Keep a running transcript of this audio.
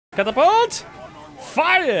Catapult!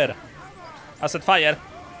 Fire! I said fire.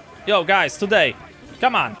 Yo, guys, today,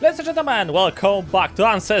 come on, ladies and gentlemen, welcome back to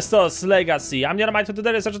Ancestors Legacy. I'm Jeremiah. Today,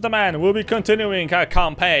 ladies and gentlemen, we'll be continuing our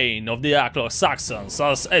campaign of the Anglo-Saxons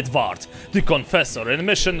as Edward, the Confessor, in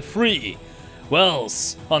Mission 3.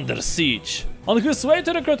 Wales under siege. On his way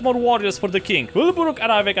to recruit more warriors for the king, Wilbur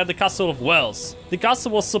arriving at the castle of Wales. The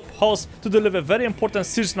castle was supposed to deliver very important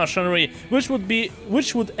siege machinery, which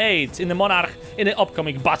would aid in the monarch in the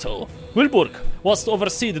upcoming battle. Wilbur was to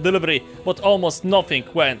oversee the delivery, but almost nothing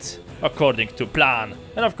went according to plan.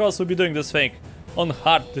 And of course, we'll be doing this thing on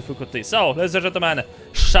hard difficulty. So, ladies and gentlemen,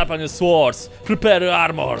 sharpen your swords, prepare your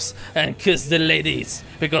armors, and kiss the ladies,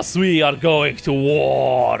 because we are going to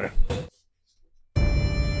war.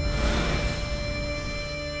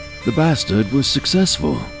 The bastard was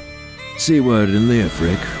successful. Siward and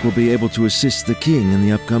Leofric will be able to assist the king in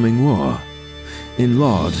the upcoming war. In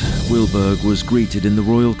Laud, Wilburg was greeted in the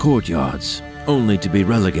royal courtyards, only to be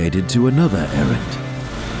relegated to another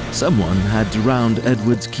errand. Someone had to round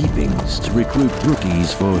Edward's keepings to recruit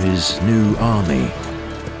rookies for his new army.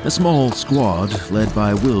 A small squad led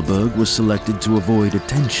by Wilburg was selected to avoid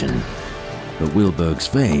attention, but Wilburg's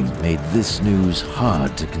fame made this news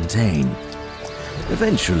hard to contain.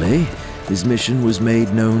 Eventually, his mission was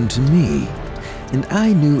made known to me, and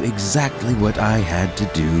I knew exactly what I had to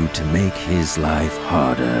do to make his life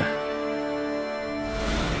harder.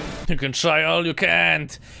 You can try all you can,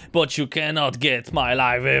 but you cannot get my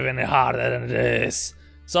life even harder than this.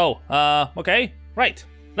 So, okay, right,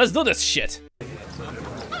 let's do this shit.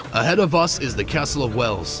 Ahead of us is the Castle of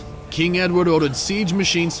Wells. King Edward ordered siege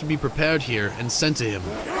machines to be prepared here and sent to him.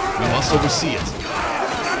 We must oversee it.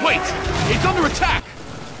 Wait! It's under attack!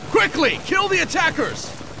 Quickly! Kill the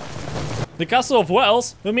attackers! The Castle of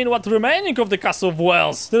Wells? You mean what remaining of the Castle of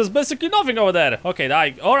Wells? There's basically nothing over there. Okay,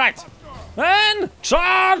 alright. And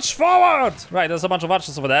charge forward! Right, there's a bunch of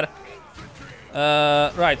archers over there.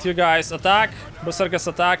 Right, you guys attack. Berserkers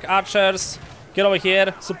attack. Archers, get over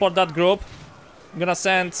here. Support that group. I'm gonna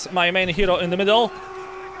send my main hero in the middle.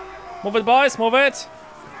 Move it, boys, move it.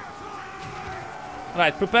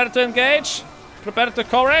 Right, prepare to engage. Prepare to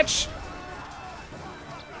courage.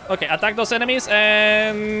 Okay, attack those enemies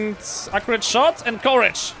and accurate shot and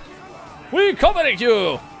courage. We're covering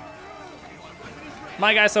you.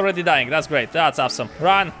 My guy's already dying. That's great. That's awesome.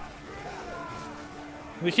 Run.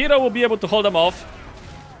 The hero will be able to hold them off.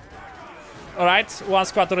 Alright, one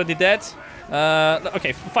squad already dead.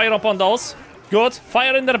 Okay, fire upon those. Good.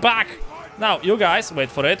 Fire in their back. Now, you guys, wait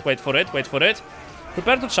for it, wait for it, wait for it.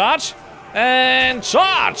 Prepare to charge. And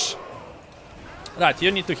charge! Right,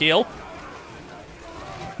 you need to heal.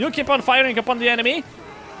 You keep on firing upon the enemy.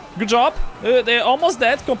 Good job. They're almost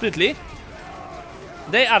dead completely.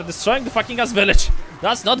 They are destroying the fucking ass village.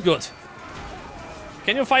 That's not good.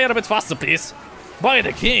 Can you fire a bit faster, please? By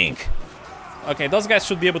the king. Okay, those guys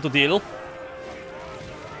should be able to deal.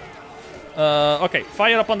 Okay,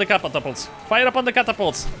 fire upon the catapults. Fire upon the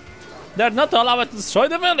catapults. They're not allowed to destroy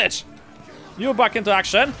the village. You back into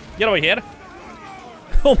action. Get over here.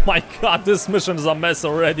 Oh my god, this mission is a mess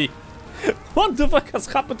already. What the fuck has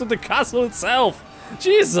happened to the castle itself?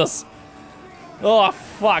 Jesus. Oh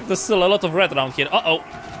fuck, there's still a lot of red around here. Uh-oh.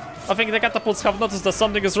 I think the catapults have noticed that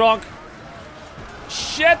something is wrong.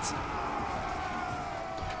 Shit.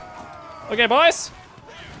 Okay, boys.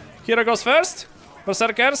 Hero goes first.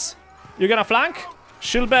 Berserkers, you're gonna flank.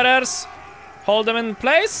 Shield bearers, hold them in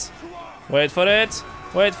place. Wait for it.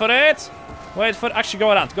 Wait for it. Wait for it. Actually,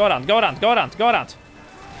 go around, go around, go around, go around, go around.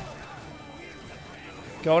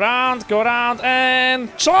 Go around,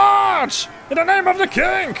 and charge! In the name of the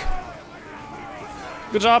king!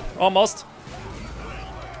 Good job, almost.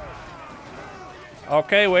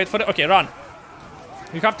 Okay, wait for it. Okay, run.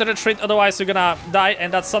 You have to retreat, otherwise you're gonna die,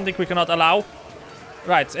 and that's something we cannot allow.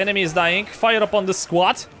 Right, enemy is dying. Fire upon the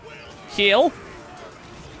squad. Heal.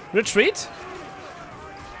 Retreat.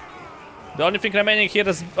 The only thing remaining here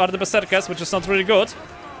are the berserkers, which is not really good.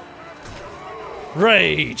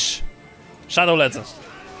 Rage. Shadow Legends.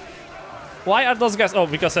 Why are those guys? Oh,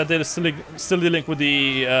 because they're still dealing with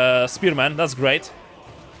the spearmen. That's great.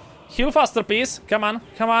 Heal faster, please. Come on,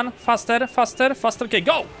 come on. Faster, faster, faster. Okay,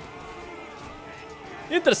 go.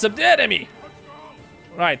 Intercept the enemy.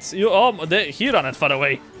 Right, he ran it far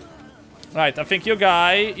away. Right, I think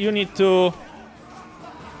you need to.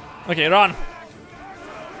 Okay, run.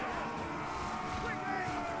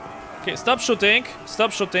 Okay, stop shooting.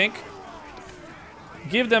 Stop shooting.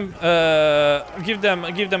 Give them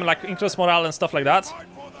like increased morale and stuff like that.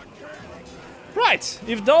 Right,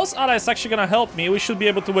 if those allies actually gonna help me, we should be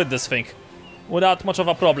able to win this thing without much of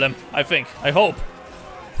a problem. I think. I hope.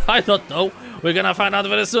 I don't know. We're gonna find out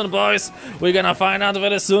very soon, boys. We're gonna find out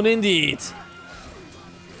very soon indeed.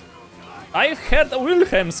 I heard a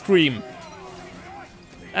Wilhelm scream.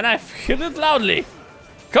 And I've heard it loudly.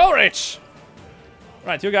 Courage!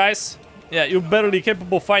 Right, you guys. Yeah, you're barely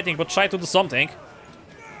capable of fighting, but try to do something.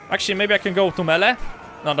 Actually, maybe I can go to melee.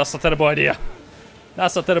 No, that's a terrible idea.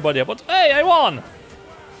 That's a terrible idea, but hey, I won!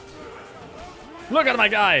 Look at my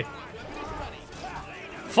guy!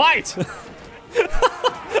 Fight!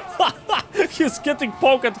 He's getting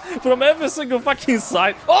poked from every single fucking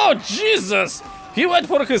side. Oh, Jesus! He went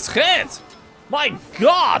for his head! My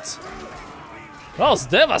God! That was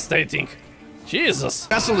devastating. Jesus.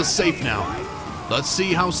 Castle is safe now. Let's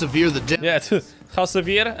see how severe the Yeah, how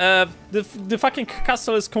severe? The fucking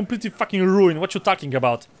castle is completely fucking ruined. What you talking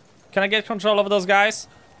about? Can I get control of those guys?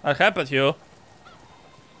 I'll help at you.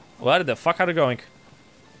 Where the fuck are you going?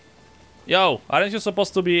 Yo, aren't you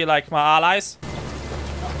supposed to be like my allies?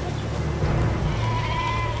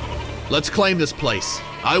 Let's claim this place.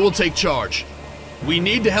 I will take charge. We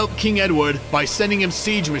need to help King Edward by sending him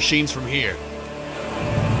siege machines from here.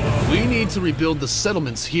 We need to rebuild the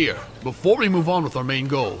settlements here before we move on with our main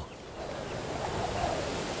goal.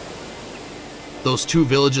 Those 2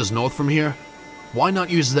 villages north from here, why not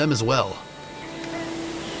use them as well?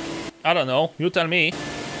 I don't know, you tell me.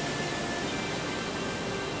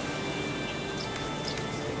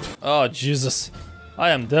 Oh, Jesus.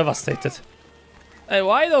 I am devastated. Hey,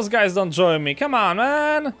 why those guys don't join me? Come on,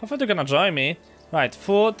 man. I thought you're gonna join me. Right,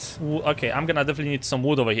 food. Okay, I'm gonna definitely need some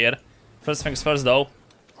wood over here. First things first, though.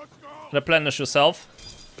 Replenish yourself.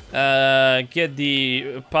 Get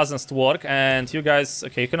the peasants to work. And you guys...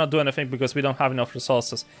 Okay, you cannot do anything because we don't have enough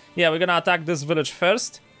resources. Yeah, we're gonna attack this village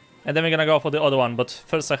first. And then we're gonna go for the other one. But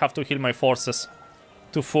first I have to heal my forces.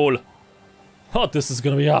 To full. Oh, this is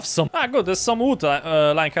gonna be awesome. Ah, good. There's some wood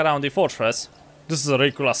lying around the fortress. This is a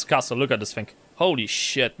ridiculous castle. Look at this thing. Holy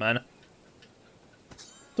shit, man.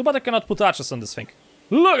 Too bad I cannot put archers on this thing.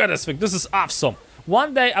 Look at this thing. This is awesome.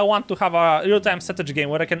 One day I want to have a real-time strategy game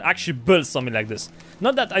where I can actually build something like this.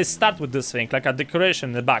 Not that I start with this thing, like a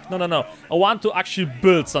decoration in the back. No, no, no. I want to actually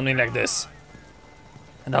build something like this.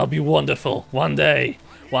 And that'll be wonderful. One day,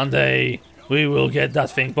 we will get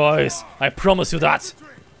that thing, boys. I promise you that.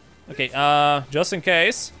 Okay, just in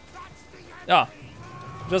case. Yeah,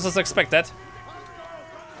 just as expected.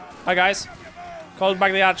 Hi, guys. Call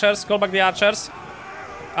back the archers, call back the archers.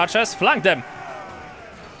 Archers, flank them.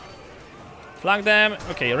 Flank them.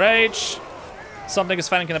 Okay, rage. Something is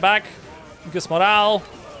fighting in the back. Increase morale.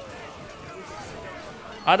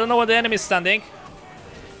 I don't know where the enemy is standing.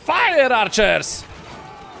 Fire, archers!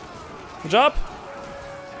 Good job.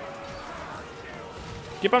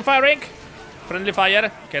 Keep on firing. Friendly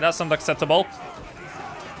fire. Okay, that's not acceptable.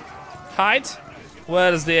 Hide.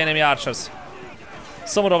 Where's the enemy archers?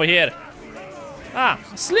 Somewhere over here. Ah,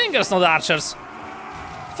 slingers, not archers.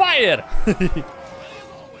 Fire!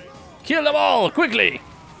 Kill them all, quickly!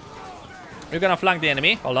 You're gonna flank the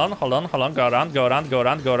enemy. Hold on, hold on, hold on. Go around, go around, go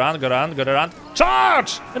around, go around, go around, go around.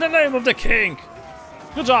 Charge! In the name of the king!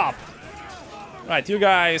 Good job! Right, you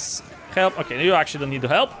guys help. Okay, you actually don't need to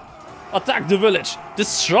help. Attack the village.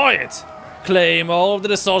 Destroy it! Claim all of the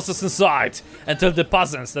resources inside. And tell the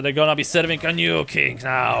peasants that they're gonna be serving a new king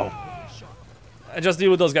now. Just deal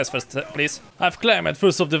with those guys first, please. I've claimed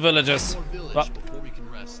first of the villages.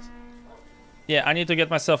 Yeah, I need to get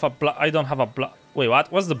myself a I don't have a wait,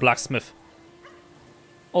 what? What's the blacksmith?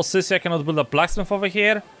 Oh, sissy, I cannot build a blacksmith over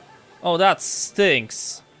here? Oh, that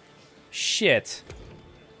stinks. Shit.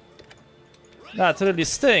 That really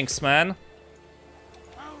stinks, man.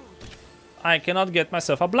 I cannot get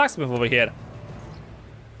myself a blacksmith over here.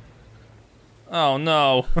 Oh,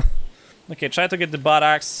 no. Okay, try to get the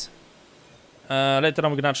barracks. Later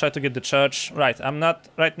on, we're gonna try to get the church. Right, I'm not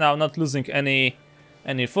right now not losing any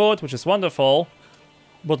food, which is wonderful.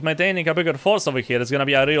 But maintaining a bigger force over here is gonna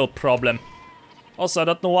be a real problem. Also, I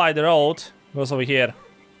don't know why the road goes over here.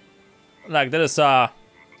 Like, there is a...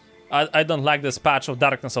 I don't like this patch of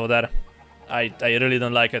darkness over there. I really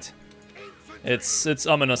don't like it. It's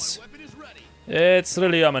ominous. It's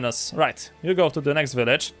really ominous. Right, you go to the next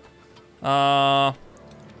village.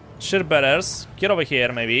 Shield bearers, get over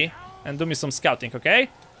here maybe. And do me some scouting, okay?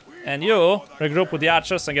 And you regroup with the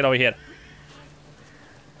archers and get over here.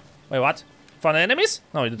 Wait, what? Found enemies?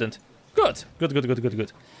 No, you didn't. Good. Good, good, good, good,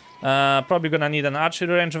 good. Probably gonna need an archery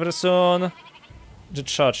range very soon. The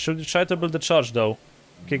church. Should we try to build the church though?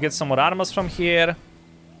 Okay, get some more armors from here.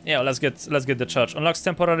 Yeah, let's get the church. Unlocks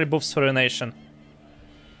temporary buffs for your nation.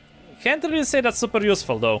 Can't really say that's super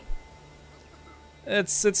useful though.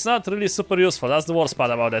 It's not really super useful. That's the worst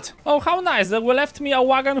part about it. Oh, how nice. They left me a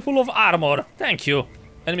wagon full of armor. Thank you.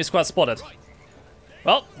 Enemy squad spotted.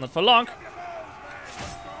 Well, not for long.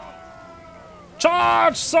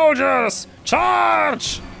 Charge, soldiers!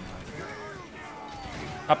 Charge!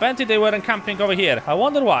 Apparently they were encamping over here. I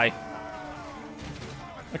wonder why.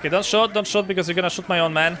 Okay, don't shoot because you're gonna shoot my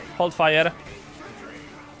own man. Hold fire.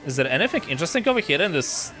 Is there anything interesting over here in this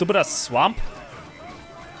stupid ass swamp?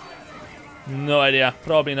 No idea.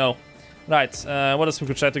 Probably no. Right, what else we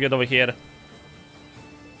could try to get over here?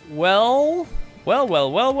 Well.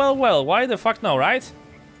 Why the fuck no, right?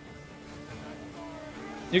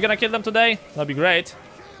 You're gonna kill them today? That'd be great.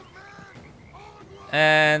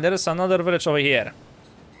 And there is another village over here.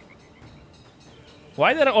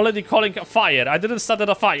 Why they're already calling a fire? I didn't start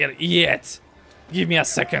a fire yet. Give me a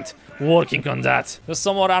second. Working on that. There's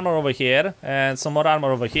some more armor over here. And some more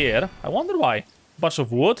armor over here. I wonder why. Bunch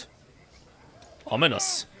of wood.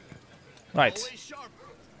 Ominous. Right.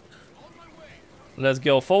 Let's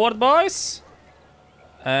go forward, boys.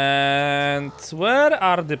 And where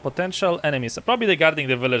are the potential enemies? Probably they're guarding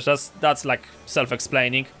the village. That's like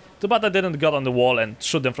self-explaining. Too bad I didn't get on the wall and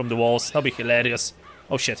shoot them from the walls. That'd be hilarious.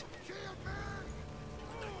 Oh shit.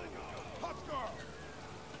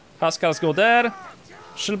 Huskars go there.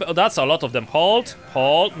 Oh, that's a lot of them. Hold,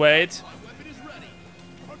 wait.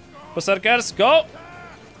 Berserkers, go.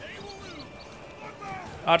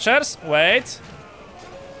 Archers, wait.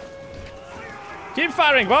 Keep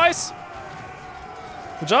firing, boys.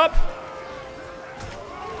 Good job.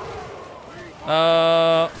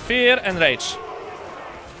 Fear and rage.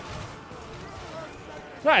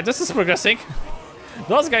 Right, this is progressing.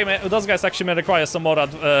 Those guys actually may require some more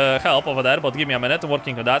help over there, but give me a minute. I'm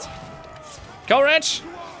working on that. Courage.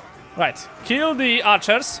 Right, kill the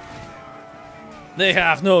archers. They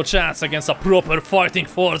have no chance against a proper fighting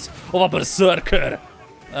force of a berserker.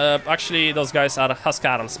 Actually, those guys are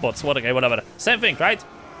Huskarls, but okay, whatever. Same thing, right?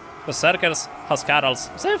 Berserkers,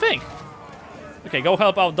 Huskarls, same thing. Okay, go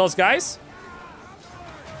help out those guys.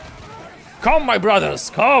 Come, my brothers,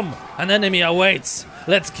 come! An enemy awaits.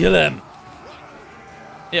 Let's kill him.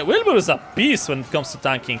 Yeah, Wilbur is a beast when it comes to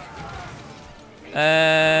tanking.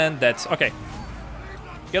 And that's okay.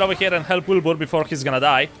 Get over here and help Wilbur before he's gonna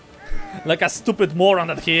die. Like a stupid moron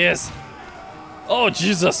that he is. Oh,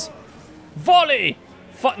 Jesus. Volley!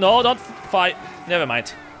 No, don't fight. Never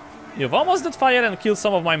mind. You've almost did fire and killed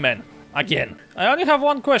some of my men. Again. I only have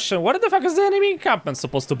one question. Where the fuck is the enemy encampment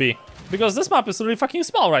supposed to be? Because this map is really fucking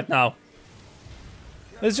small right now.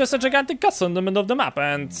 It's just a gigantic castle in the middle of the map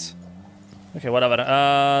and... Okay, whatever.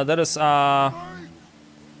 There is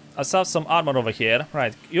I saw some armor over here.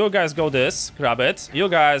 Right, you guys go this, grab it. You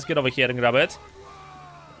guys get over here and grab it.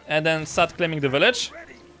 And then start claiming the village.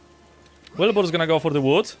 Wilbur's gonna go for the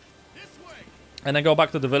wood. And then go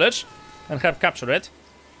back to the village and help capture it.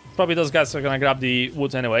 Probably those guys are gonna grab the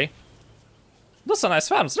wood anyway. Those are nice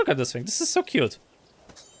farms. Look at this thing. This is so cute.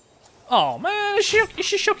 Oh man,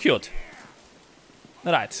 she's so cute.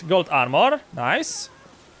 Right, gold armor. Nice.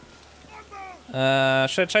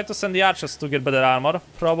 Should I try to send the archers to get better armor?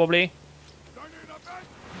 Probably.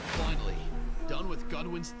 Finally, done with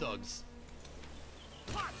Godwin's thugs.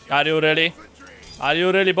 Are you really? Are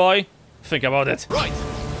you really, boy? Think about it. Right.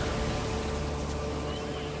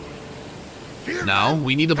 Now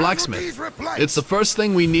we need a blacksmith. It's the first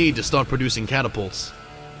thing we need to start producing catapults.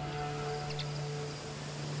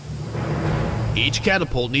 Each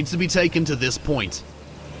catapult needs to be taken to this point.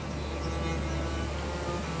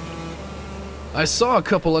 I saw a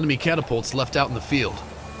couple enemy catapults left out in the field.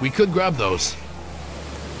 We could grab those.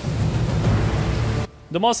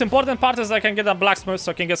 The most important part is I can get a blacksmith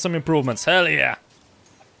so I can get some improvements. Hell yeah.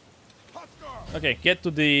 Okay, get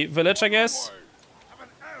to the village, I guess.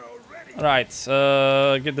 Right,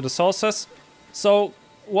 get the resources. So,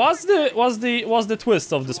 what's the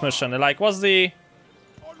twist of this mission? Like, what's the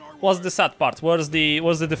sad part? What's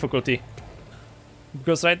the difficulty?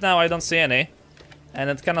 Because right now I don't see any, and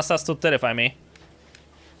it kind of starts to terrify me.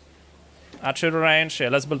 Archery range. Yeah,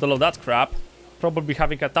 let's build all of that crap. Probably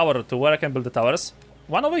having a tower or two. Where I can build the towers?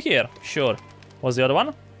 One over here. Sure. What's the other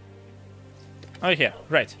one? Over here.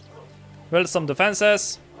 Great. Build some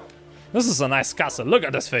defenses. This is a nice castle. Look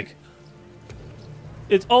at this thing.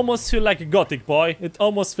 It almost feels like a Gothic, boy. It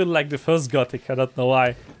almost feels like the first Gothic. I don't know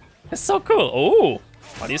why. It's so cool. Oh,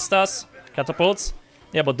 ballistas, catapults.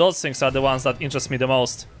 Yeah, but those things are the ones that interest me the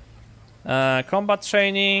most. Combat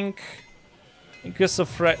training. Increase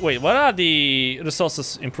of wait, what are the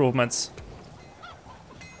resources improvements?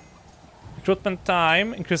 Recruitment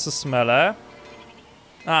time increases melee.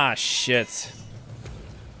 Ah, shit.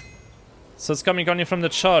 So it's coming only from the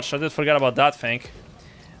church. I did forget about that thing.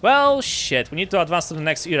 Well, shit. We need to advance to the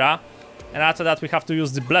next era. And after that, we have to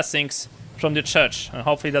use the blessings from the church. And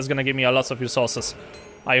hopefully that's gonna give me a lot of resources.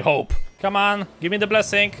 I hope. Come on, give me the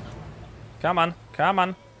blessing. Come on, come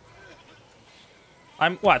on.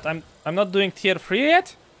 I'm not doing tier 3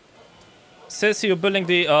 yet? Says you building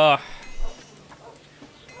the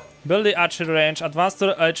build the archery range, advance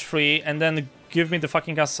to H3, and then give me the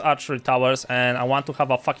fucking ass archery towers, and I want to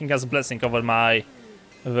have a fucking ass blessing over my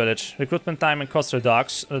village. Recruitment time and cost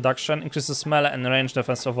reduction, increases melee and range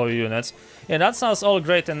defense of all units. Yeah, that sounds all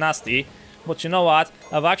great and nasty, but you know what?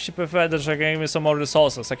 I've actually preferred that they gave me some more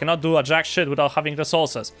resources. I cannot do a jack shit without having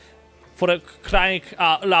resources. For a crying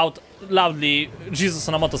loudly, Jesus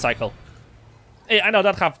on a motorcycle. Hey, I know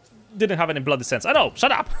that didn't have any bloody sense. I know,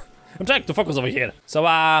 shut up! I'm trying to focus over here. So,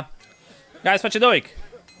 guys, what you doing?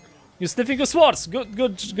 You sniffing your swords.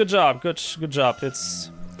 Good job. Good job. It's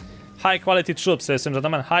high quality troops, ladies and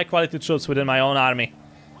gentlemen. High quality troops within my own army.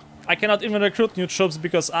 I cannot even recruit new troops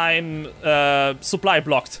because I'm supply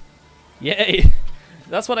blocked. Yay!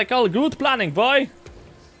 That's what I call good planning, boy.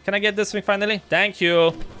 Can I get this thing finally? Thank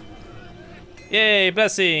you. Yay,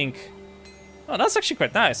 blessing. Oh, that's actually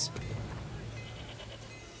quite nice.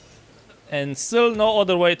 And still no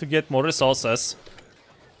other way to get more resources.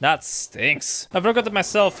 That stinks. I've recruited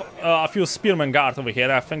myself a few spearmen guard over here.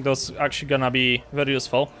 I think those are actually gonna be very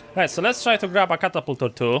useful. Right, so let's try to grab a catapult or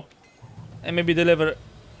two. And maybe deliver...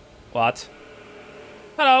 What?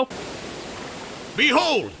 Hello!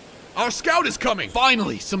 Behold! Our scout is coming!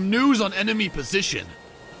 Finally, some news on enemy position.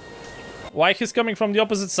 Why he's coming from the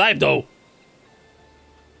opposite side, though?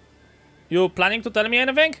 You planning to tell me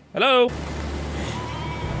anything? Hello?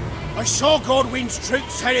 I saw Godwin's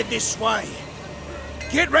troops headed this way.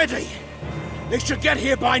 Get ready. They should get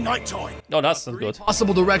here by nighttime. Oh, that's not good.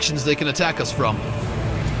 Possible directions they can attack us from.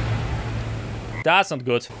 That's not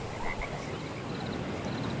good.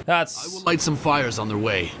 I will light some fires on their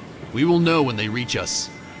way. We will know when they reach us.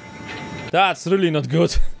 That's really not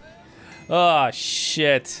good. Oh,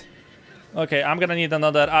 shit. Okay, I'm gonna need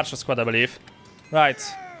another archer squad, I believe. Right.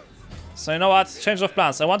 So you know what? Change of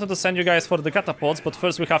plans. I wanted to send you guys for the catapults, but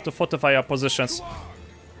first we have to fortify our positions.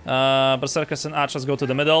 Berserkers and archers go to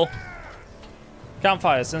the middle.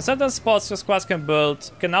 Campfires. In certain spots, your squads can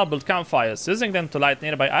now build campfires, using them to light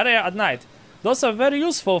nearby area at night. Those are very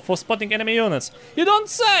useful for spotting enemy units. You don't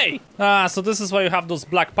say! So this is why you have those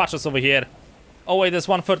black patches over here. Oh wait, there's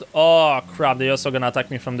 1/3. Oh crap, they're also gonna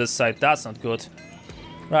attack me from this side. That's not good.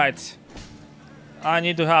 Right. I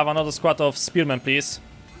need to have another squad of spearmen, please.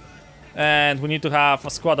 And we need to have a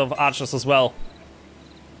squad of archers as well.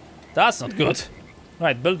 That's not good.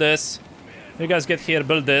 Right, build this. You guys get here,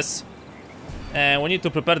 build this. And we need to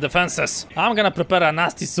prepare defenses. I'm gonna prepare a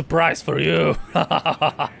nasty surprise for you.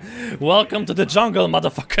 Welcome to the jungle,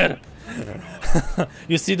 motherfucker.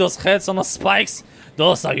 You see those heads on the spikes?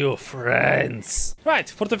 Those are your friends. Right,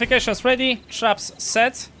 fortifications ready, traps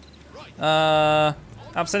set.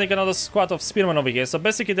 I'm sending another squad of spearmen over here. So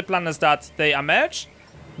basically the plan is that they emerge,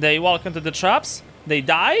 they walk into the traps, they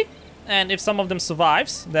die, and if some of them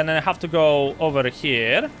survives, then I have to go over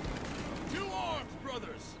here.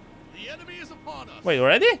 Wait,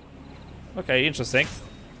 already? Okay, interesting.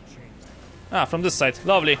 Ah, from this side.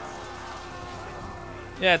 Lovely.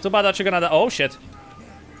 Yeah, too bad that you're gonna die. Oh, shit.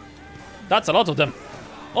 That's a lot of them.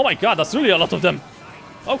 Oh my god, that's really a lot of them.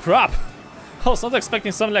 Oh, crap. I was not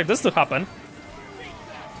expecting something like this to happen.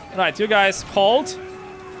 Right, you guys, hold.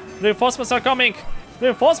 Reinforcements are coming.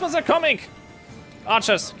 Reinforcements are coming.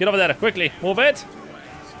 Archers, get over there, quickly. Move it.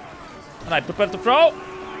 Alright, prepare to throw.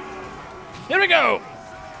 Here we go.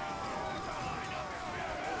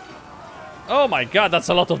 Oh my god, that's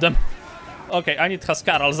a lot of them. Okay, I need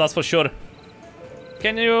Huscarls, that's for sure.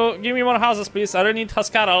 Can you give me more houses, please? I really need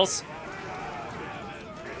Huscarls.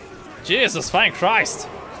 Jesus, fine Christ.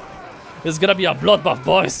 It's gonna be a bloodbath,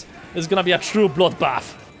 boys. It's gonna be a true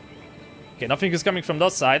bloodbath. Okay, nothing is coming from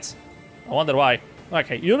those sides. I wonder why.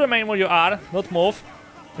 Okay, you remain where you are, not move.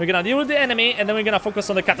 We're gonna deal with the enemy, and then we're gonna focus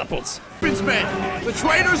on the catapults. The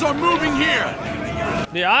traitors are moving here!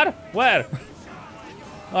 They are? Where?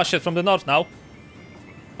 Oh shit, from the north now.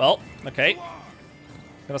 Well, okay.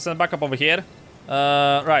 Gonna send back up over here.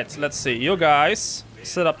 Right, let's see. You guys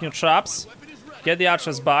set up new traps. Get the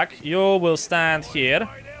archers back. You will stand here.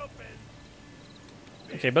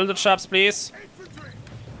 Okay, build the traps, please.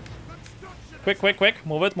 Quick, quick, quick.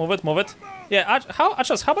 Move it, move it, move it. Yeah,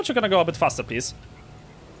 archers, how about you gonna go a bit faster, please?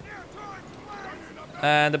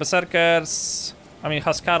 And the berserkers, I mean,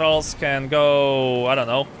 Huscarls can go, I don't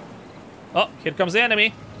know. Oh, here comes the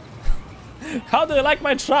enemy. How do you like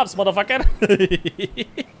my traps, motherfucker?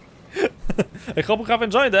 I hope you have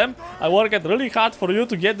enjoyed them. I worked really hard for you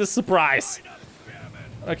to get this surprise.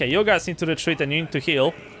 Okay, you guys need to retreat and you need to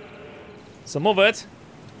heal. So move it.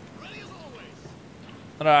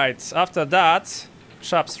 Right, after that,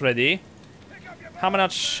 traps ready. How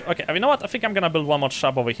much? Okay, you know what? I think I'm gonna build one more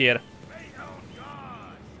trap over here.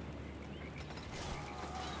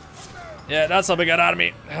 Yeah, that's a bigger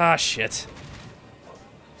army. Ah, shit.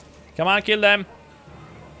 Come on, kill them.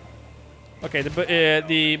 Okay,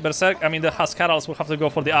 the berserk, I mean the Huskarls will have to go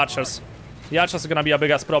for the archers. The archers are gonna be a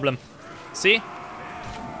biggest problem. See?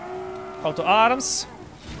 Call to arms.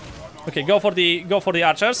 Okay, go for the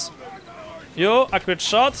archers. You, accurate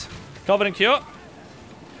shot. Covering you.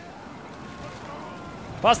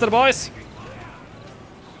 Faster, boys.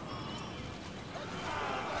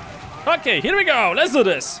 Okay, here we go. Let's do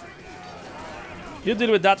this. You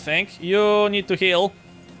deal with that thing. You need to heal.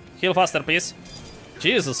 Heal faster, please.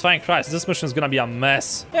 Jesus, thank Christ. This mission is gonna be a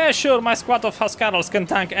mess. Yeah, sure, my squad of Huskarls can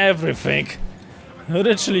tank everything.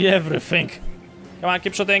 Literally everything. Come on,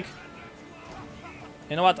 keep shooting.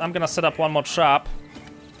 You know what? I'm gonna set up one more trap.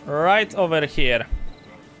 Right over here.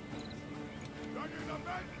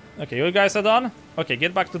 Okay, you guys are done? Okay,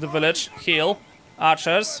 get back to the village. Heal.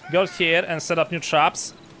 Archers. Go here and set up new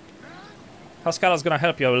traps. Huskarl's gonna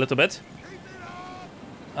help you a little bit.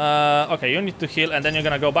 Okay, you need to heal and then you're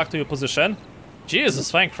gonna go back to your position. Jesus,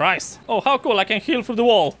 thank Christ. Oh, how cool, I can heal through the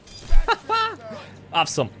wall.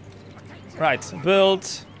 Awesome. Right, build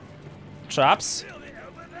traps.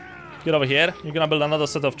 Get over here. You're gonna build another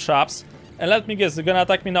set of traps. And let me guess, they're gonna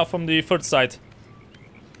attack me now from the third side.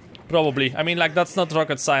 Probably. I mean, like, that's not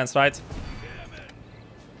rocket science, right?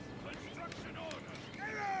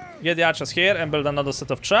 Get the archers here and build another set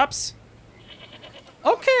of traps.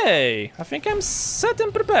 Okay, I think I'm set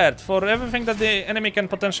and prepared for everything that the enemy can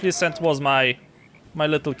potentially send towards my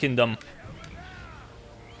little kingdom.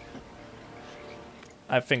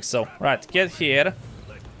 I think so. Right, get here.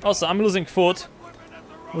 Also, I'm losing food,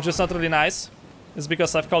 which is not really nice. It's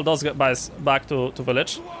because I've called those guys back to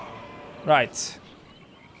village. Right.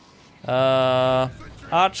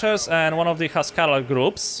 Archers and one of the Huskarl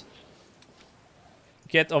groups.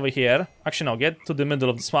 Get over here. Actually, no, get to the middle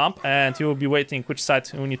of the swamp and you will be waiting which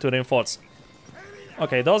side we need to reinforce.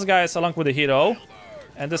 Okay, those guys along with the hero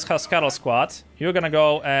and this Huskarl squad, you're gonna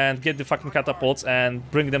go and get the fucking catapults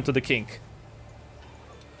and bring them to the king.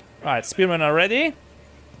 Right, spearmen are ready.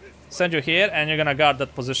 Send you here and you're gonna guard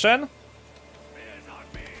that position.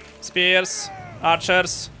 Spears,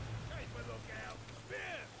 archers.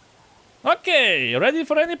 Okay, ready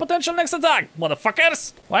for any potential next attack,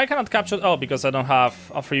 motherfuckers! Why I cannot capture... Oh, because I don't have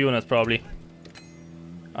a free unit, probably.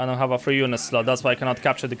 I don't have a free unit slot, that's why I cannot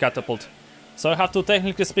capture the catapult. So I have to,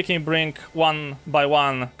 technically speaking, bring one by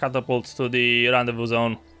one catapult to the rendezvous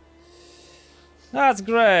zone. That's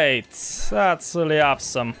great. That's really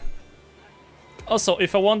awesome. Also,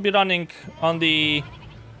 if I won't be running on the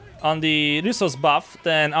resource buff,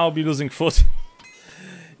 then I'll be losing food.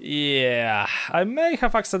 Yeah, I may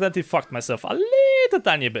have accidentally fucked myself a little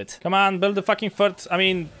tiny bit. Come on, build the fucking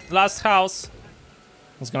last house.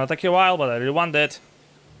 It's gonna take a while, but I really want it.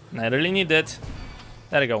 And I really need it.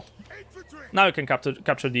 There we go. Now you can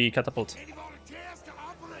capture the catapult.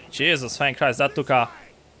 Jesus, thank Christ, that took a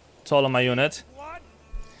toll on my unit.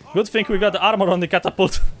 Good thing we got the armor on the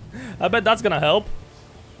catapult. I bet that's gonna help.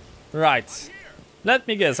 Right. Let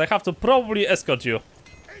me guess, I have to probably escort you.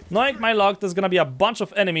 Knowing my luck, there's gonna be a bunch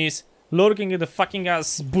of enemies lurking in the fucking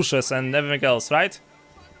ass bushes and everything else, right?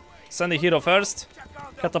 Send the hero first.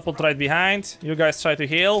 Catapult right behind. You guys try to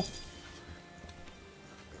heal.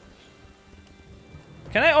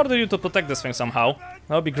 Can I order you to protect this thing somehow?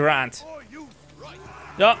 That would be grand.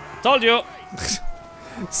 Yeah, told you.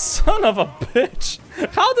 Son of a bitch.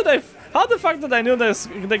 How the fuck did I know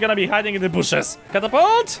they're gonna be hiding in the bushes?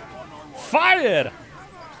 Catapult! Fire!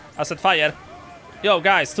 I said fire. Yo,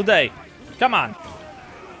 guys, today. Come on.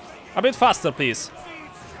 A bit faster, please.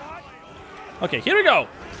 Okay, here we go.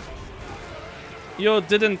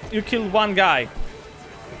 You killed one guy.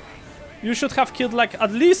 You should have killed, like,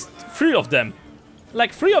 at least 3 of them.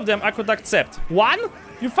 Like, 3 of them I could accept. 1?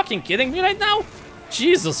 You fucking kidding me right now?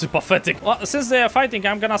 Jesus, you pathetic. Well, since they are fighting,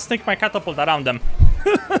 I'm gonna sneak my catapult around them.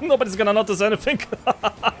 Nobody's gonna notice anything.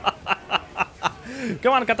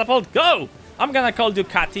 Come on, catapult, go! I'm gonna call you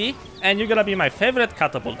Catty, and you're gonna be my favorite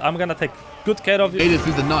catapult. I'm gonna take good care of you. Made it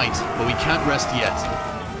through the night, but we can't rest yet.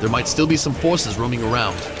 There might still be some forces roaming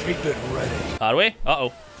around. Keep it ready. Are we?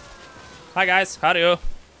 Uh-oh. Hi guys, how are you?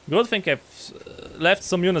 Good thing I've left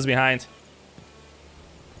some units behind.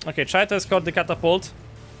 Okay, try to escort the catapult.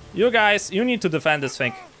 You guys, you need to defend this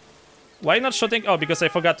thing. Why not shooting? Oh, because I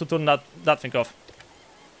forgot to turn that thing off.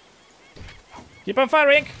 Keep on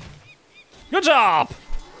firing. Good job!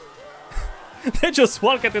 They just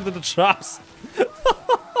walk it into the traps.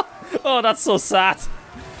 Oh, that's so sad.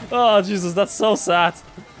 Oh, Jesus, that's so sad.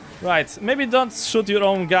 Right, maybe don't shoot your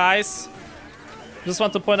own guys. Just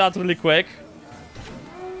want to point out really quick.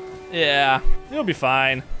 Yeah, you'll be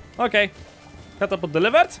fine. Okay. Catapult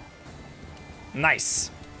delivered.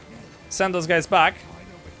 Nice. Send those guys back.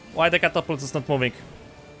 Why the catapult is not moving?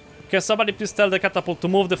 Okay, somebody please tell the catapult to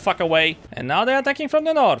move the fuck away. And now they're attacking from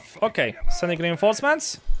the north. Okay, sending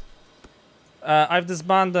reinforcements. I've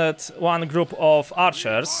disbanded one group of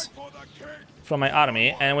archers from my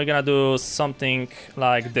army, and we're gonna do something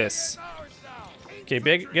like this. Okay,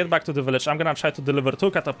 get back to the village. I'm gonna try to deliver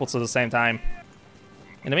 2 catapults at the same time.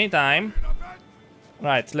 In the meantime,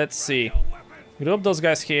 right, let's see. Group those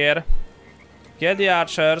guys here. Get the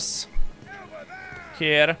archers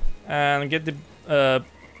here, and get the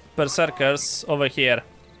berserkers over here.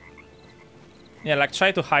 Yeah, like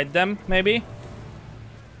try to hide them, maybe.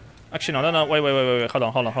 Actually, no, wait, hold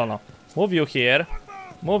on. Move you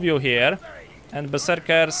here, and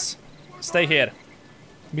berserkers, stay here.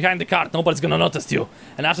 Behind the cart, nobody's gonna notice you.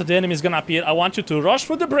 And after the enemy is gonna appear, I want you to rush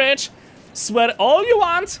through the bridge, swear all you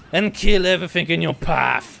want, and kill everything in your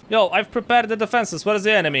path. Yo, I've prepared the defenses, where's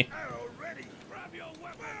the enemy?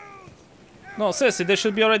 No, seriously, they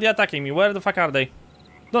should be already attacking me. Where the fuck are they?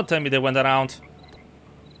 Don't tell me they went around.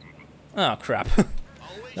 Oh, crap.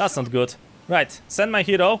 That's not good. Right, send my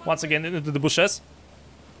hero once again into the bushes.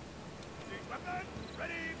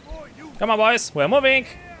 Come on, boys, we're moving.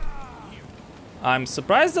 I'm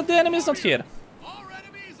surprised that the enemy is not here. Our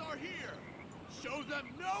enemies are here. Show them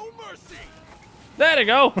no mercy. There you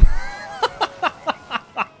go.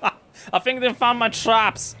 I think they found my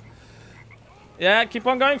traps. Yeah, keep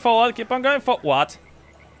on going forward, keep on going forward. What?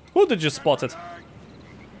 Who did you spot it?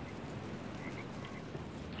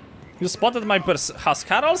 You spotted my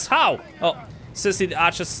Huscarls? How? Oh, sissy, the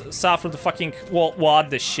archers saw through the fucking wall. What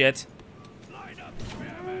the shit?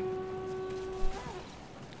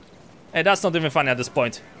 Hey, that's not even funny at this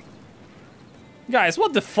point. Guys,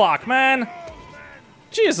 what the fuck, man?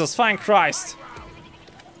 Jesus, fine Christ.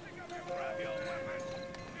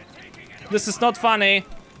 This is not funny.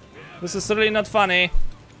 This is really not funny.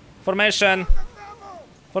 Formation.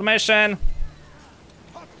 Formation.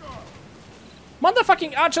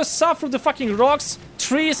 Motherfucking archers saw through the fucking rocks,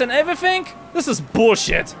 trees and everything? This is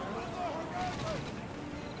bullshit.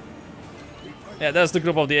 Yeah, there's the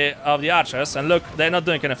group of the archers, and look, they're not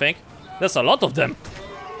doing anything. There's a lot of them.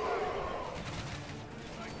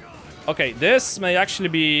 Okay, this may actually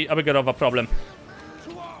be a bigger of a problem.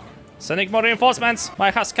 Sending more reinforcements.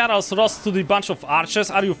 My Huscarls lost to the bunch of archers.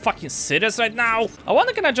 Are you fucking serious right now? I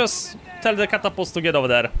wonder, can I just tell the catapults to get over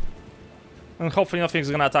there? And hopefully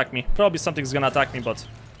nothing's gonna attack me. Probably something's gonna attack me, but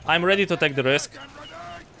I'm ready to take the risk.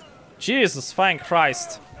 Jesus, fine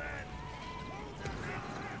Christ.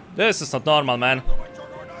 This is not normal, man.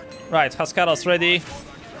 Right, Huscarls ready.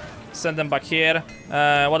 Send them back here.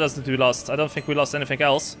 What else did we lost? I don't think we lost anything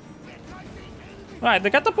else. Right,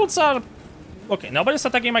 the catapults are... Okay, nobody's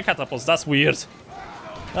attacking my catapults. That's weird.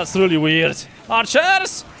 That's really weird.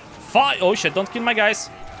 Archers! Fire! Oh shit, don't kill my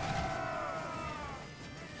guys.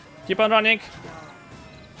 Keep on running.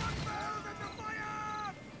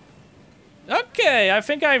 Okay, I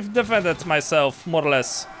think I've defended myself, more or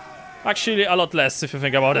less. Actually, a lot less, if you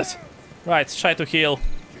think about it. Right, try to heal.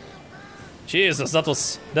 Jesus, that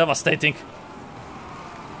was devastating.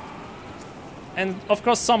 And, of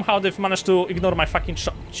course, somehow they've managed to ignore my fucking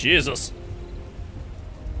shot. Jesus.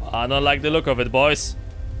 I don't like the look of it, boys.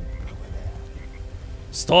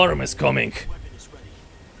 Storm is coming.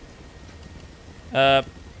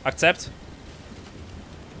 Accept.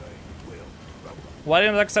 Why are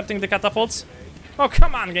you not accepting the catapults? Oh,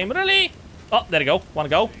 come on, game, really? Oh, there you go. One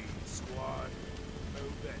go.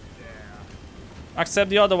 Accept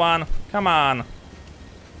the other one. Come on.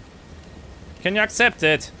 Can you accept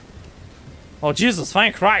it? Oh, Jesus,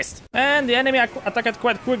 fine Christ. And the enemy attacked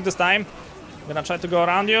quite quick this time. I'm gonna try to go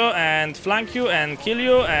around you and flank you and kill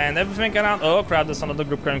you and everything around. Oh, crap, there's another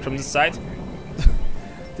group coming from this side.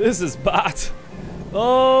 This is bad.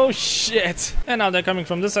 Oh, shit. And now they're coming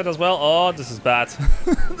from this side as well. Oh, this is bad.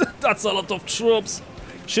 That's a lot of troops.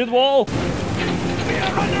 Shit wall. We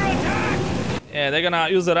are under attack. Yeah, they're gonna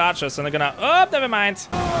use their archers and they're gonna... Oh, never mind. The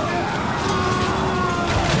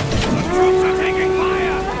troops are taking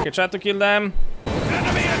fire. Okay, try to kill them.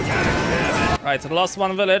 Enemy attack. Right, lost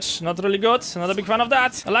one village. Not really good. Not a big fan of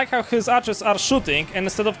that. I like how his archers are shooting and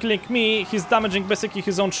instead of killing me, he's damaging basically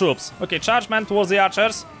his own troops. Okay, charge man towards the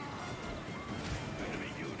archers.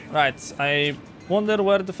 Right, I wonder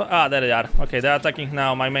where the... Ah, there they are. Okay, they're attacking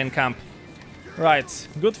now my main camp. Right,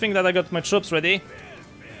 good thing that I got my troops ready.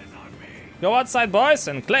 Go outside, boys,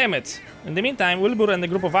 and claim it. In the meantime, Wilbur and the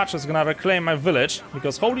group of archers gonna reclaim my village,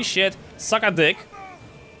 because holy shit, suck a dick.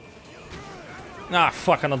 Ah,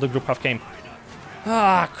 fuck, another group have came.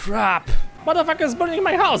 Ah, crap. Motherfuckers burning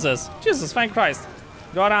my houses. Jesus, thank Christ.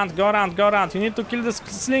 Go around, go around, go around. You need to kill the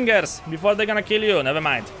slingers before they're gonna kill you. Never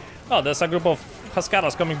mind. Oh, there's a group of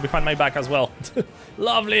Huskaras coming behind my back as well.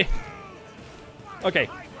 Lovely. Okay.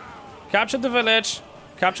 Capture the village.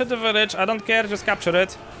 Capture the village. I don't care, just capture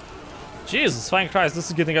it. Jesus, thank Christ, this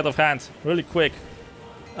is getting out of hand. Really quick.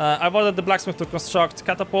 I've ordered the blacksmith to construct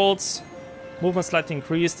catapults. Movement slightly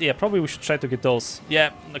increased. Yeah, probably we should try to get those.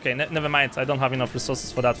 Yeah, okay, never mind. I don't have enough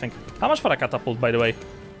resources for that thing. How much for a catapult, by the way?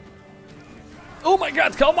 Oh my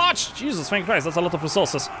god, how much? Jesus, thank Christ, that's a lot of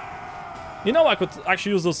resources. You know, I could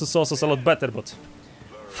actually use those resources a lot better, but...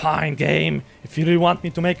 Fine, game. If you really want me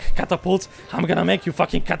to make catapults, I'm gonna make you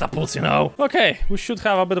fucking catapults, you know? Okay, we should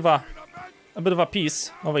have a bit of a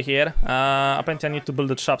piece over here. Apparently I need to build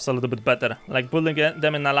the traps a little bit better. Like, building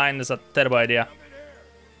them in a line is a terrible idea.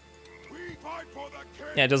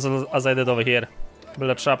 Yeah, just as I did over here. Build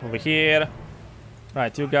a trap over here.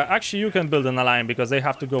 Right, you got... Actually, you can build in a line because they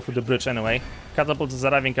have to go through the bridge anyway. Catapult is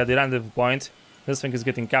arriving at the rendezvous point. This thing is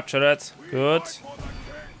getting captured. Good.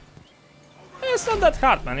 It's not that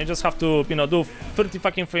hard, man. You just have to, you know, do 30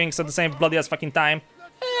 fucking things at the same bloody ass fucking time.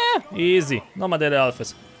 Easy. No matter the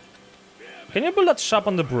alphas. Can you build that shop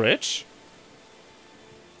on the bridge?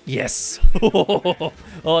 Yes.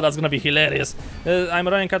 Oh, that's gonna be hilarious. I'm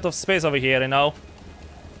running out of space over here, you know.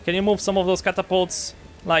 Can you move some of those catapults?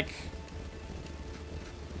 Like...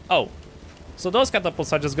 Oh. So those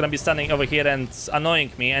catapults are just gonna be standing over here and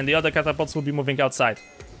annoying me, and the other catapults will be moving outside.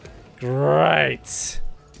 Great.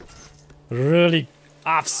 Really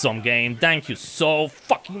awesome game. Thank you so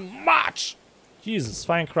fucking much. Jesus,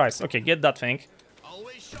 fine Christ. Okay, get that thing.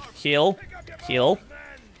 Heal. Heal.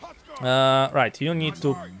 Right, you need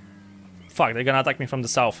to... Fuck, they're gonna attack me from the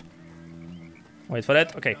south. Wait for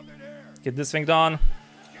it. Okay. Get this thing done.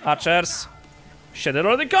 Archers. Shit, they're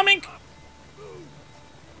already coming!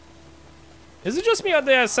 Is it just me or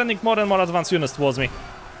they are sending more and more advanced units towards me?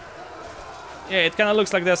 Yeah, it kinda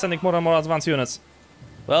looks like they're sending more and more advanced units.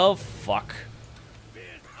 Well, fuck.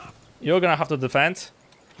 You're gonna have to defend.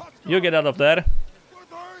 You get out of there.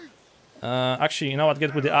 Actually, you know what?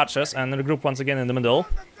 Get with the archers and regroup once again in the middle.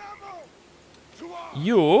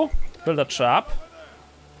 You build a trap.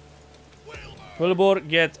 Wilbur,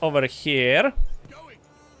 get over here.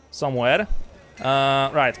 Somewhere.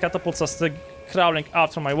 Right, catapults are still crawling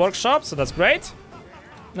out from my workshop, so that's great.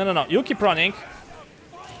 No, you keep running.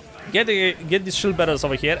 Get these shield bearers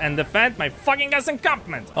over here and defend my fucking ass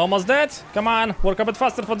encampment. Almost dead. Come on, work a bit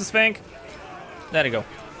faster for this thing. There you go.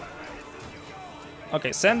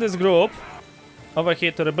 Okay, send this group over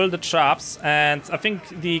here to rebuild the traps, and I think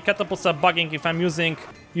the catapults are bugging if I'm using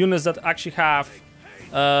units that actually have,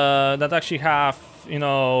 you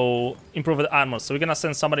know, improved armor. So we're gonna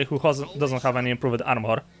send somebody who doesn't have any improved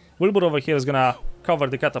armor. Wilbur over here is gonna cover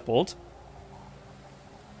the catapult.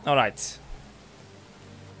 All right.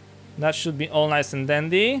 That should be all nice and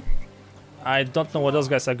dandy. I don't know where those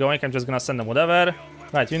guys are going. I'm just gonna send them whatever.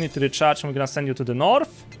 Right, you need to recharge, and we're gonna send you to the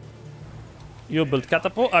north. You build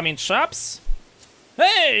traps.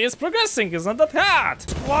 Hey, it's progressing. It's not that hard.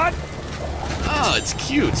 What? Ah, it's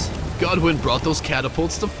cute. Godwin brought those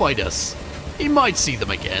catapults to fight us. He might see them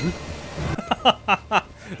again.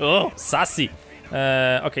 Oh, sassy.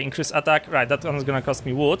 Okay, increase attack. Right, that one's gonna cost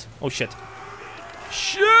me wood. Oh, shit.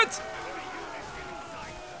 Shit!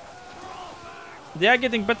 They are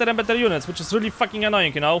getting better and better units, which is really fucking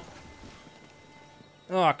annoying, you know?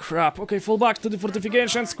 Oh, crap. Okay, fall back to the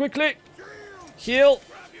fortifications, quickly. Heal.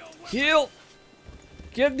 Heal.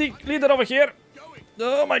 Get the leader over here.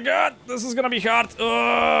 Oh my god, this is gonna be hard.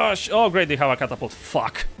 Oh, great, they have a catapult.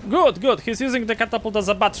 Fuck. Good. He's using the catapult as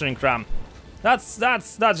a battering ram. That's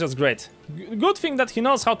just great. Good thing that he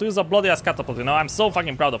knows how to use a bloody ass catapult, you know? I'm so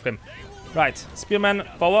fucking proud of him. Right, spearmen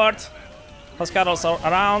forward. Huskaros are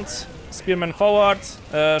around. Spearmen forward.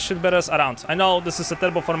 Shield bearers around. I know this is a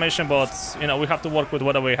terrible formation, but, you know, we have to work with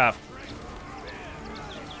whatever we have.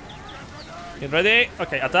 Get ready.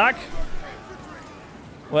 Okay, attack.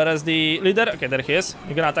 Where is the leader? Okay, there he is.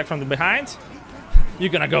 You're gonna attack from the behind.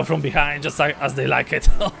 You're gonna go from behind just like as they like it.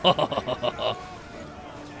 Okay,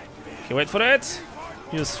 wait for it.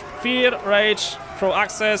 Use fear, rage, throw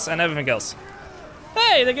access, and everything else.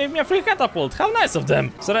 Hey, they gave me a free catapult. How nice of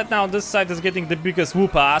them. So right now this side is getting the biggest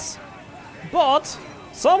whoop ass. But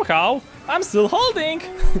somehow I'm still holding.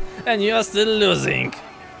 And you are still losing.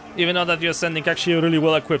 Even though that you're sending actually really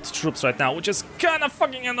well equipped troops right now, which is kind of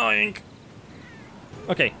fucking annoying.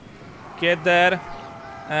 Okay, get there.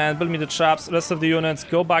 and build me the traps. Rest of the units,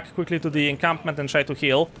 go back quickly to the encampment and try to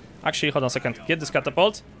heal. Actually, hold on a second. Get this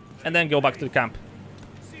catapult, and then go back to the camp.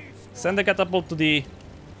 Send the catapult to the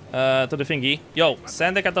thingy. Yo,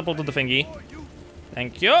 send the catapult to the thingy.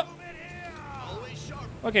 Thank you.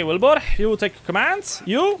 Okay, Wilbur, you take commands.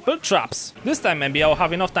 You build traps. This time maybe I'll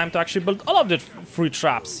have enough time to actually build all of the 3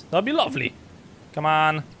 traps. That'll be lovely. Come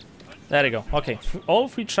on. There you go. Okay, all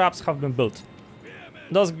 3 traps have been built.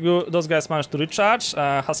 Those guys managed to recharge.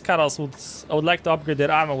 Huskarls would like to upgrade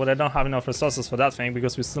their armor, but I don't have enough resources for that thing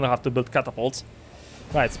because we still have to build catapults.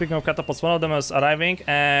 Right, speaking of catapults, one of them is arriving,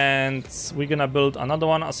 and we're gonna build another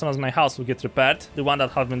one as soon as my house will get repaired. The one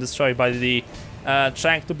that has been destroyed by the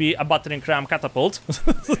trying to be a battering ram catapult.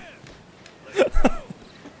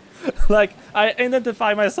 Like, I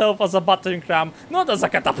identify myself as a battering ram, not as a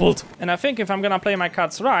catapult. And I think if I'm gonna play my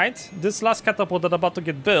cards right, this last catapult that's about to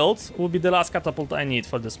get built will be the last catapult I need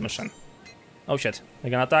for this mission. Oh shit,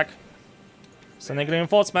 they're gonna attack. Sending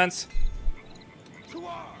reinforcements.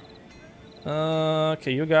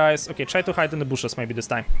 Okay, you guys. Okay, try to hide in the bushes maybe this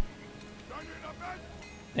time.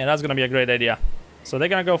 Yeah, that's gonna be a great idea. So they're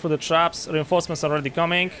gonna go for the traps. Reinforcements are already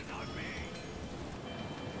coming.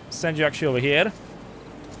 Send you actually over here.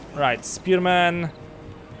 Right, spearmen.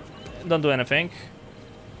 Don't do anything.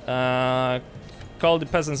 Call the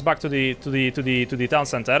peasants back to the town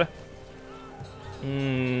center.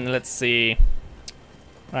 Let's see.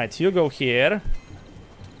 Right, you go here.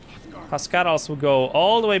 Huskarls will go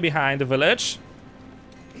all the way behind the village.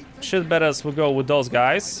 Shield bearers will go with those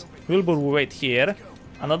guys. Wilbur will wait here.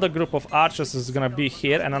 Another group of archers is gonna be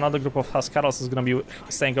here, and another group of Huskarls is gonna be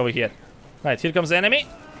staying over here. Right, here comes the enemy.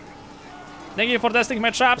 Thank you for testing my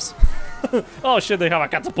traps. Oh shit, they have a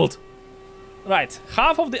catapult. Right,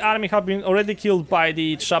 half of the army have been already killed by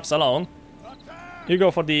the traps alone. You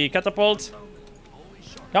go for the catapult.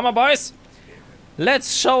 Come on, boys.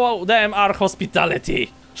 Let's show them our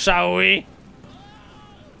hospitality. Shall we?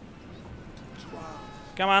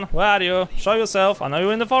 Come on, where are you? Show yourself. I know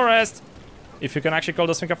you're in the forest. If you can actually call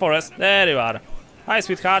this thing a forest. There you are. Hi,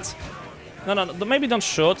 sweetheart. No, maybe don't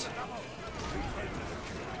shoot.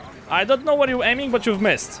 I don't know where you're aiming, but you've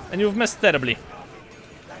missed. And you've missed terribly.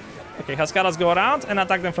 Okay, Huskarls go around and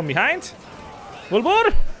attack them from behind.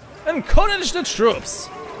 Wilbur, encourage the troops.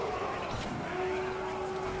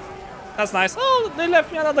 That's nice. Oh, they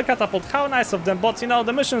left me another catapult. How nice of them. But, you know,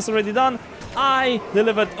 the mission's already done. I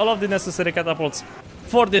delivered all of the necessary catapults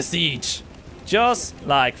for the siege. Just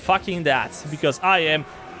like fucking that. Because I am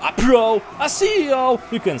a pro, a CEO.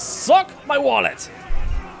 You can suck my wallet.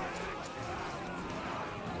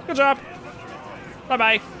 Good job.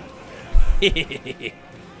 Bye-bye.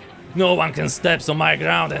 No one can step on my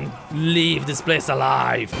ground and leave this place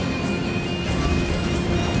alive.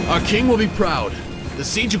 Our king will be proud. The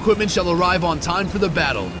siege equipment shall arrive on time for the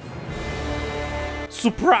battle.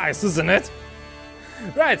 Surprise, isn't it?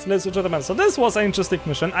 Right, ladies and gentlemen, so this was an interesting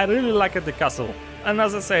mission. I really liked the castle. And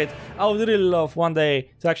as I said, I would really love one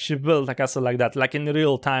day to actually build a castle like that. Like in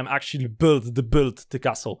real time, actually build the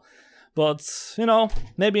castle. But, you know,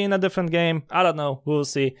 maybe in a different game. I don't know, we'll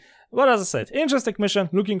see. But as I said, interesting mission,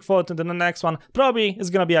 looking forward to the next one. Probably it's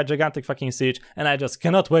gonna be a gigantic fucking siege, and I just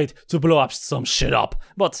cannot wait to blow up some shit up.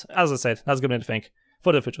 But, as I said, that's gonna be the thing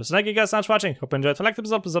for the future. So thank you guys so much for watching. Hope you enjoyed. If you liked the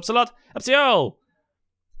episode, please up a lot. Up to you all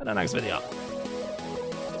in the next video.